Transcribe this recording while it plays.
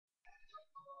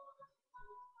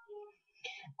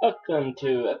Welcome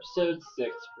to episode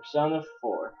 6, Persona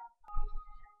 4.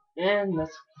 And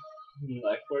that's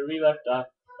like where we left off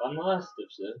on the last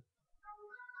episode.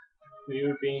 We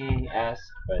were being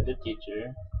asked by the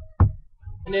teacher,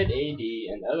 and did AD,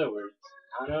 in other words,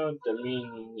 Ano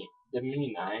Dominii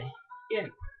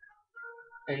again.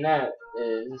 And that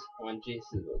is when Jesus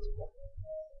was born.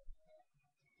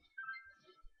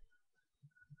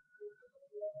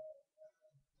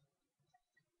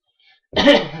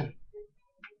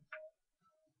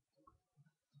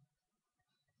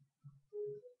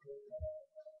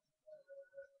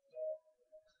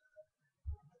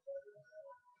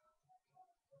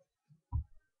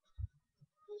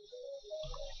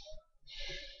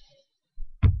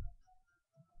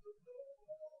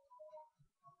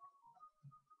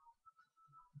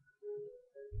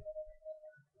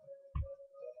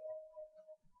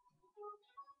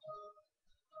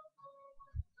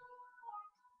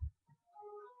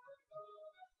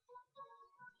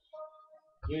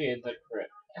 You get the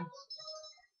correct answer.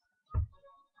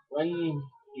 When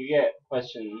you get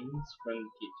questions from the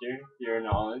teacher, your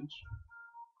knowledge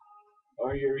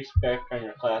or your respect from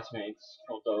your classmates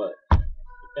will go up.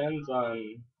 Depends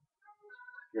on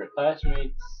your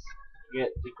classmates get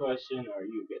the question or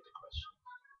you get the question.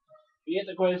 If you get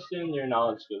the question, your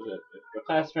knowledge goes up. If your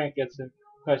classmate gets the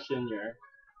question, your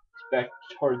respect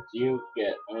towards you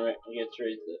gets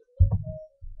raised up.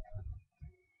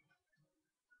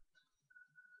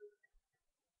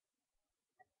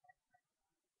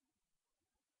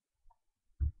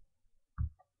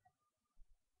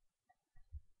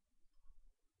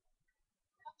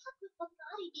 What's up with the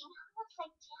body being hung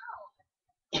upside down?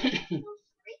 So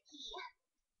freaky.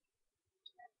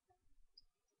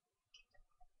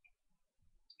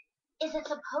 Is it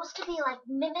supposed to be like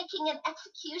mimicking an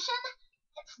execution?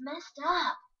 It's messed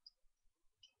up.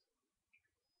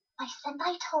 My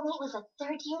senpai told me it was a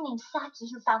third year named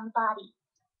Saki who found the body.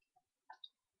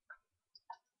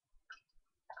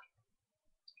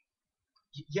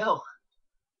 Yo,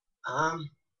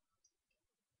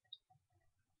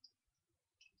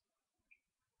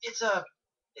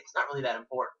 it's not really that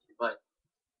important, but,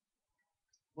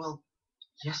 well,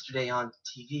 yesterday on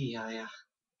TV,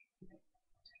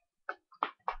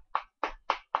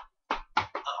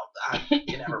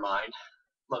 never mind.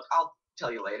 Look, I'll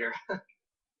tell you later.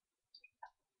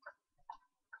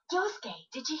 Yosuke,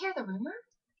 did you hear the rumor?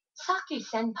 Saki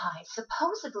senpai is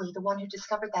supposedly the one who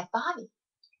discovered that body.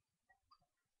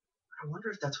 I wonder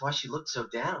if that's why she looked so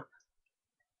down.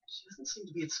 She doesn't seem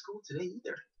to be at school today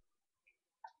either.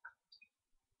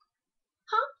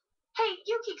 Huh? Hey,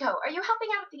 Yukiko, are you helping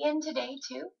out at the inn today,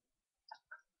 too?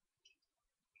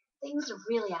 Things are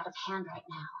really out of hand right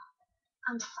now.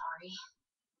 I'm sorry.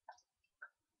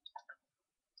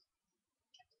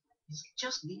 Is it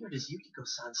just me, or does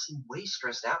Yukiko-san seem way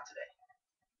stressed out today?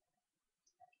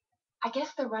 I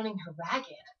guess they're running her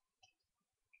ragged.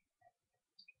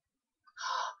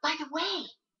 By the way,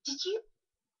 did you...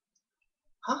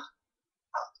 Huh?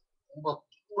 Well,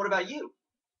 what about you?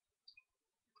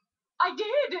 I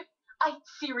did! I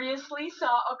seriously saw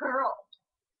a girl.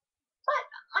 But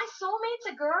my soulmate's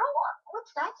a girl?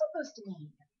 What's that supposed to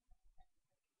mean?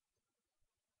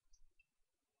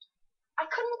 I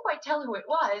couldn't quite tell who it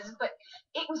was, but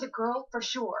it was a girl for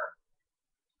sure.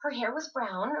 Her hair was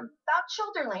brown, about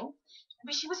shoulder length,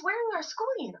 but she was wearing our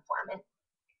school uniform and...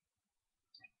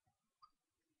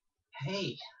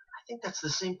 Hey, I think that's the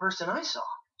same person I saw.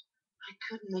 I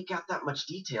couldn't make out that much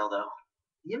detail, though.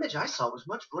 The image I saw was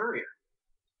much blurrier.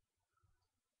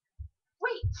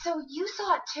 Wait, so you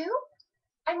saw it too?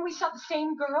 And we saw the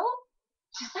same girl?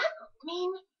 Does that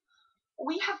mean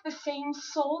we have the same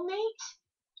soulmate?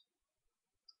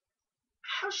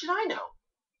 How should I know?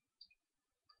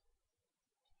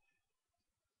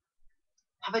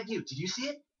 How about you? Did you see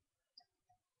it?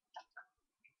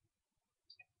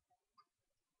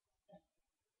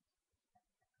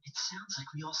 It sounds like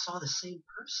we all saw the same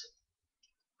person.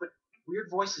 But weird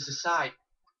voices aside,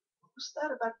 what was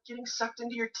that about getting sucked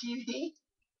into your TV?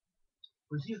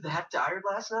 Were you that tired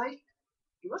last night?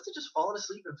 You must have just fallen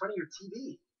asleep in front of your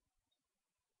TV.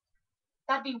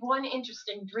 That'd be one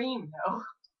interesting dream, though.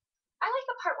 I like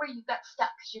the part where you got stuck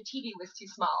because your TV was too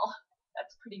small.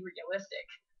 That's pretty realistic.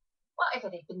 Well, if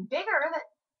it had been bigger, then...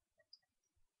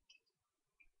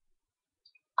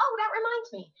 Oh, that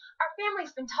reminds me. Our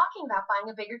family's been talking about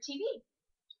buying a bigger TV.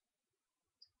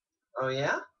 Oh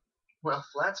yeah? Well,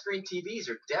 flat screen TVs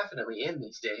are definitely in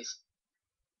these days.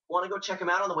 Want to go check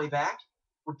them out on the way back?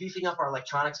 We're beefing up our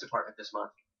electronics department this month.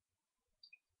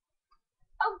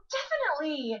 Oh,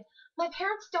 definitely! My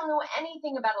parents don't know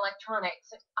anything about electronics.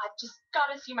 I've just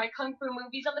got to see my kung fu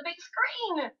movies on the big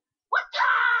screen. What?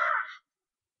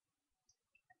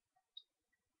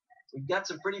 We've got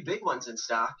some pretty big ones in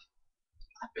stock.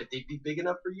 I bet they'd be big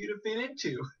enough for you to fit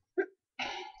into.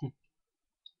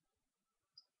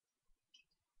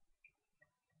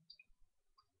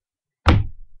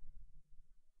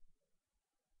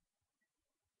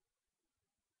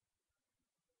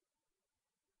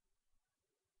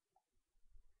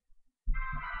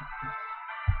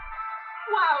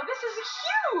 Wow, this is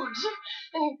huge!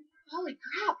 And holy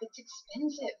crap, it's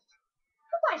expensive.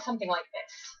 Who buys something like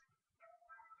this?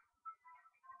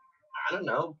 I don't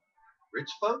know, rich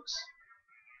folks?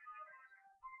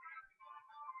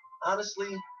 Honestly,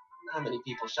 not many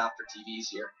people shop for TVs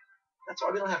here. That's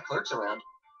why we don't have clerks around.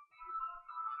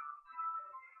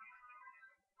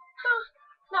 Huh,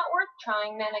 not worth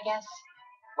trying then, I guess.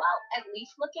 Well, at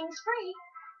least looking's free.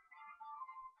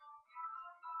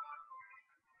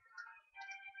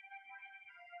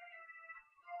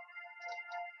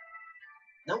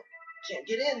 Nope, can't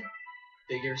get in.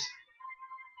 Figures.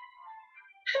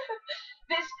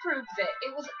 This proves it.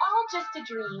 It was all just a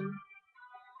dream.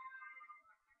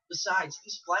 Besides,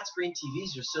 these flat screen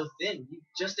TVs are so thin, you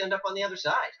just end up on the other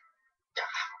side.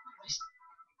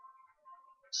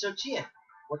 So, Chie,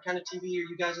 what kind of TV are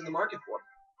you guys in the market for?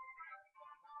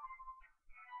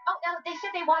 Oh, no, they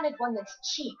said they wanted one that's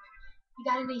cheap. You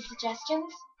got any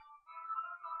suggestions?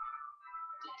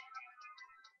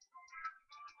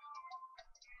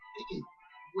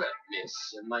 Well, miss,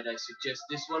 might I suggest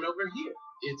this one over here?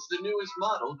 It's the newest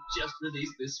model, just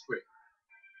released this spring.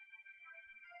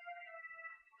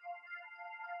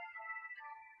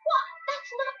 What?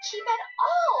 That's not cheap at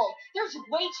all. There's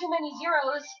way too many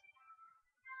zeros.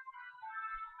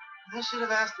 I should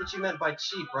have asked what you meant by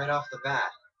cheap right off the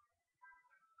bat.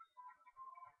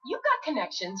 You've got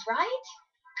connections, right?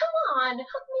 Come on,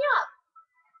 hook me up.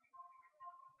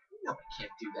 No, I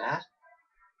can't do that.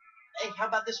 Hey, how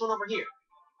about this one over here?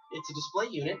 It's a display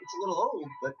unit. It's a little old,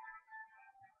 but...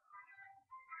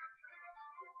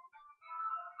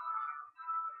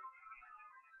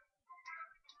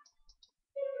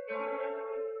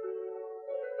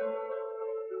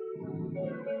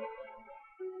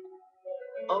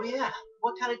 Oh, yeah.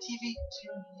 What kind of TV do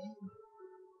you...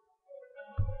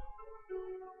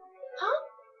 Huh?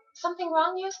 Something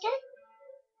wrong, Yusuke?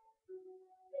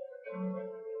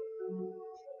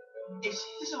 Is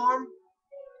his arm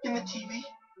in the TV?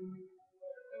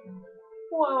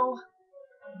 Whoa.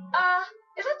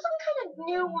 Is that some kind of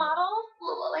new model?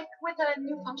 Like with a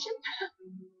new function?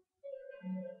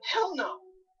 Hell no!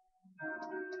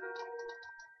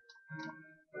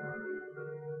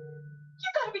 You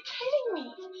gotta be kidding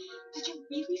me! Did you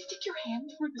really stick your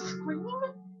hand through the screen?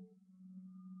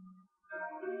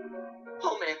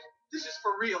 Oh, man, this is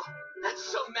for real. That's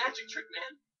some magic trick,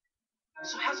 man.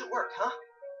 So how's it work, huh?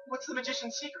 What's the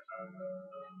magician's secret?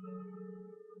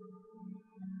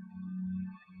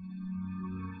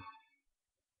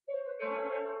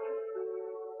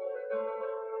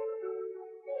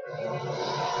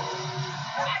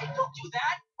 Hey, don't do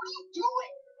that! What are you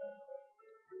doing?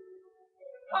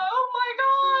 Oh my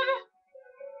god!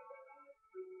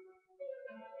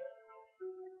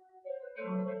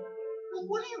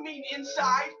 What do you mean,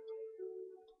 inside?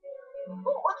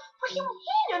 What do you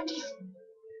mean, undies?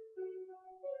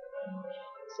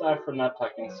 Sorry for not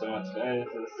talking so much, guys.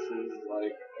 This is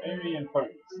like very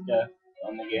important stuff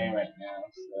on the game right now,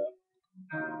 so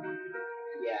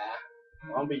yeah,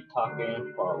 I'll be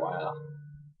talking for a while.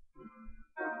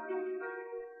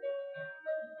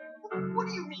 What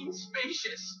do you mean,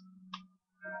 spacious?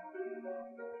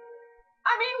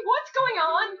 I mean, what's going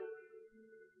on?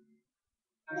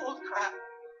 Holy crap.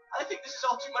 I think this is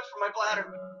all too much for my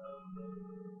bladder.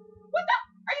 What the?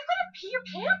 Are you gonna pee your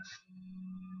pants?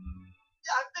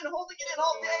 I've been holding it in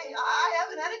all day. I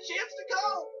haven't had a chance to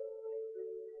go.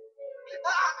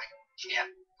 I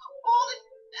can't hold it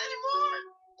anymore.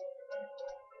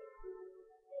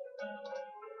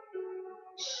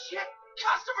 Shit,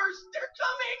 customers, they're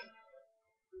coming.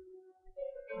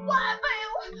 What?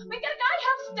 We got a guy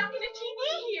half stuck in a TV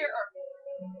here.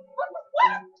 What?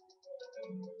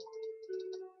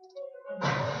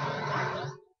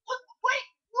 Wait!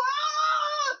 Whoa!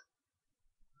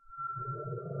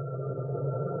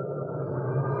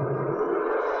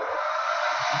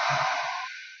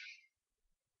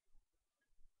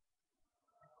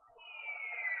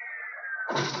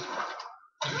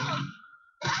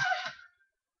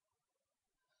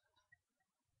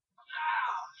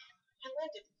 I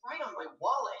landed right on my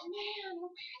wallet. Man,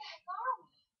 where the heck are we?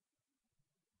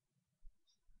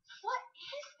 What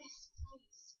is this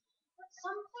place?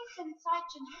 Someplace inside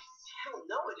Jeanette's? Hell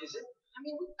no, it isn't. I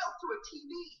mean, we fell through a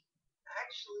TV.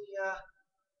 Actually,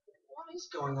 what is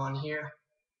going on here?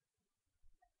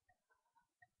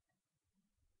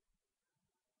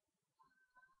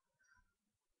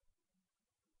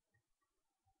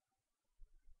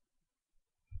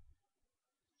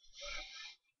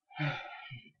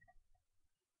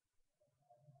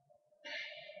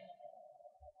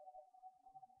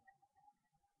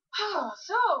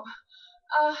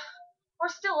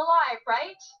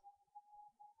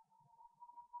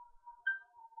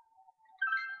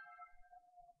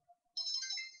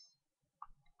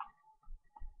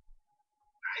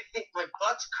 Hey, my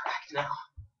butt's cracked now.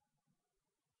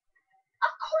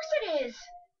 Of course it is.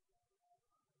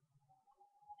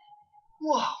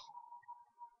 Whoa.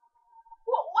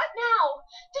 What now?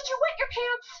 Did you wet your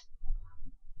pants?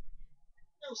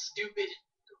 No, stupid.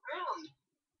 Look around.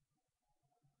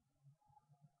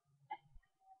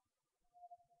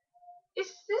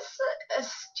 Is this a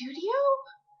studio?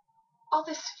 All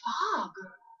this fog.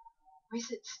 Or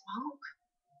is it smoke?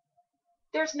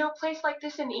 There's no place like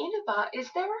this in Inaba, is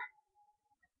there?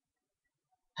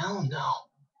 Hell no.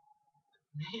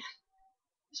 Man,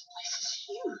 this place is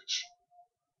huge.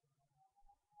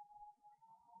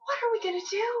 What are we gonna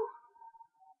do?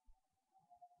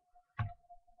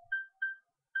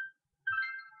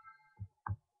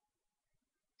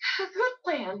 A good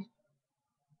plan.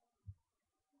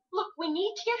 Look, we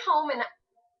need to get home and...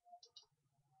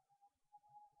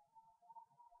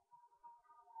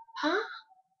 Huh?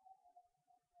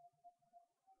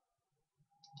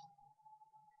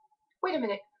 Wait a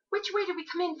minute. Which way did we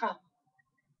come in from?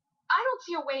 I don't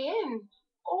see a way in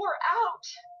or out.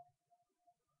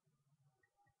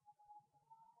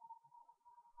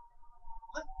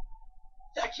 What?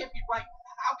 That can't be right.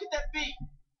 How could that be?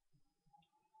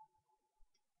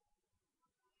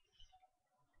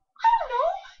 I don't know.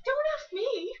 Don't ask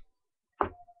me.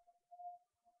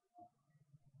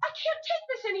 I can't take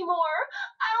this anymore.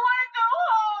 I want to go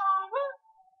home.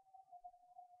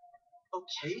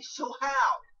 Okay, so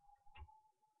how?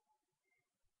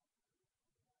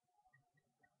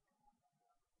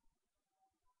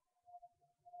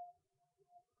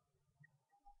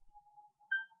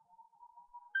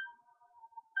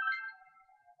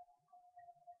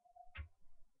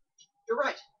 You're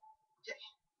right.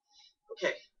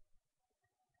 Okay.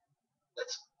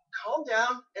 Let's calm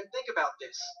down and think about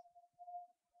this.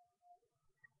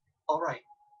 All right.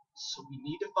 So we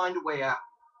need to find a way out.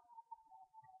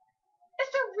 Is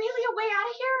there really a way out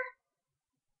of here?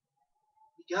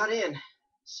 We got in,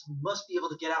 so we must be able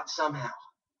to get out somehow.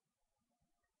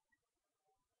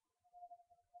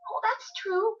 Well, that's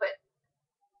true, but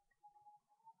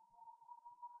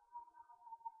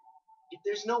If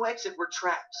there's no exit, we're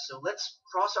trapped. So let's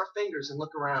cross our fingers and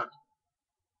look around.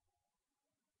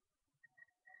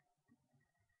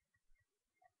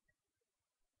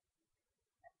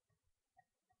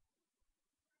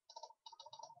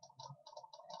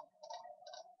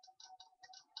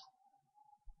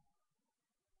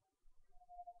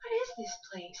 what is this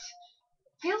place?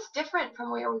 It feels different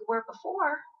from where we were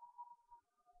before.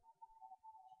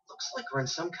 Looks like we're in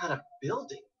some kind of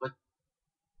building, but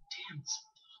damn, it's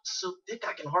so thick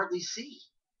I can hardly see.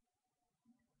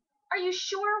 Are you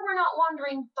sure we're not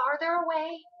wandering farther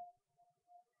away?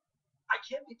 I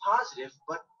can't be positive,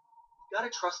 but we gotta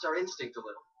trust our instinct a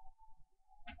little.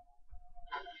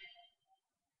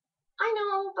 I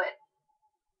know, but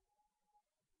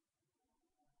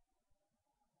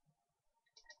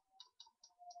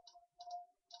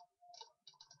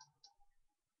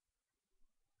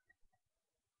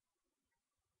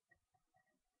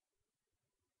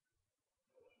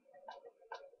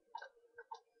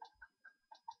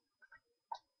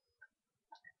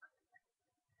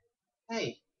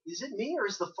Hey, is it me or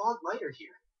is the fog lighter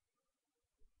here?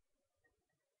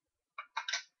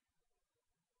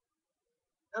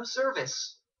 No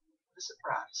service. What a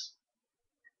surprise.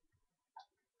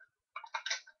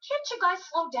 can't you guys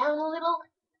slow down a little?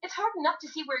 It's hard enough to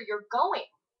see where you're going.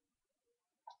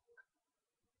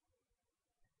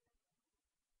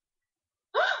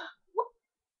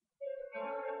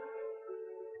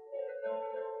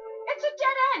 It's a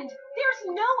dead end.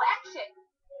 There's no exit.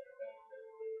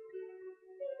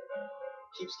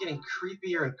 Keeps getting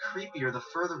creepier and creepier the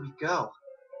further we go.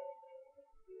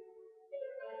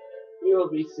 We will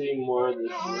be seeing more of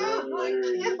this I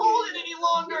later in can't the hold game. it any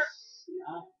longer.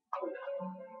 Not for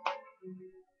now.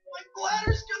 My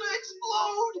bladder's gonna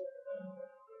explode.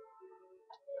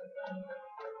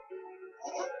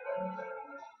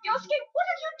 Yosuke, what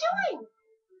are you doing?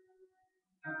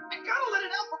 I gotta let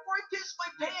it out before I piss my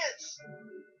pants.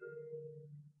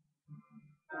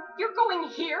 You're going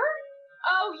here?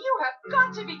 Oh, you have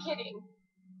got to be kidding.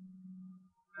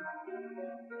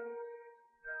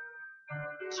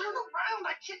 Turn around.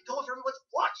 I can't go if everyone's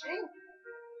watching.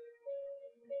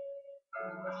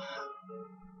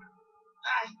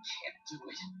 I can't do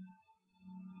it.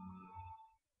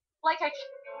 Like I can...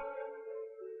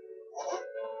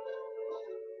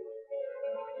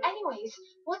 Anyways,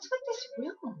 what's with this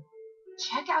room?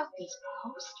 Check out these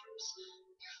posters.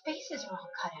 Their faces are all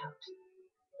cut out.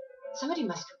 Somebody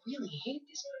must really hate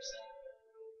this person.